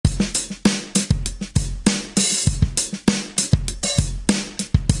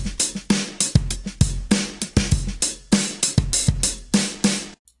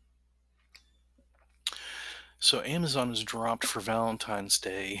So Amazon has dropped for Valentine's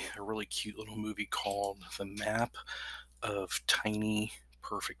Day a really cute little movie called The Map of Tiny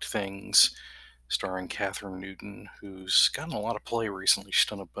Perfect Things, starring Catherine Newton, who's gotten a lot of play recently. She's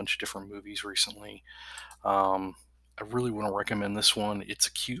done a bunch of different movies recently. Um, I really want to recommend this one. It's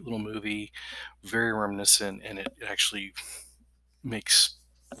a cute little movie, very reminiscent, and it actually makes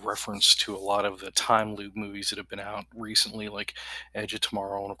reference to a lot of the time loop movies that have been out recently, like Edge of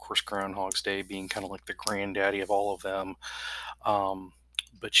Tomorrow, and of course Groundhog's Day being kind of like the granddaddy of all of them. Um,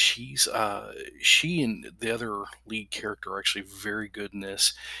 but she and the other lead character are actually very good in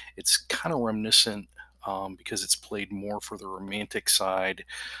this. It's kind of reminiscent. Because it's played more for the romantic side,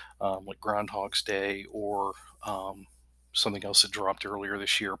 like Groundhog's Day or something else that dropped earlier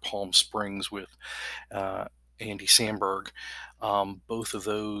this year, Palm Springs with uh, Andy Samberg. Both of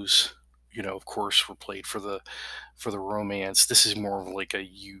those, of course, were played for the romance. This is more of like a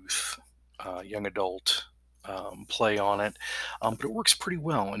youth, young adult play on it, but it works pretty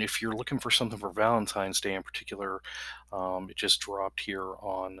well. And if you're looking for something for Valentine's Day in particular, it just dropped here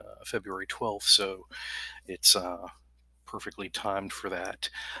on February 12th, so it's perfectly timed for that.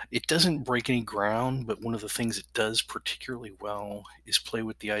 It doesn't break any ground, but one of the things it does particularly well is play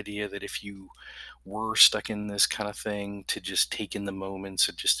with the idea that if you were stuck in this kind of thing, to just take in the moments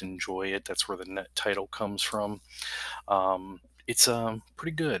and just enjoy it. That's where the net title comes from. It's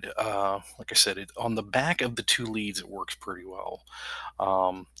pretty good. Like I said, on the back of the two leads, it works pretty well.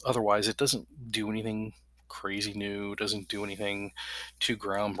 Otherwise, it doesn't do anything crazy new, doesn't do anything too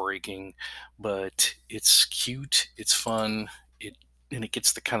groundbreaking, but it's cute, it's fun, it and it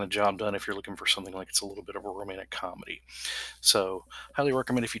gets the kind of job done if you're looking for something like it's a little bit of a romantic comedy. So, highly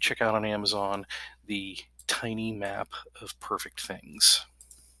recommend if you check out on Amazon the Tiny Map of Perfect Things.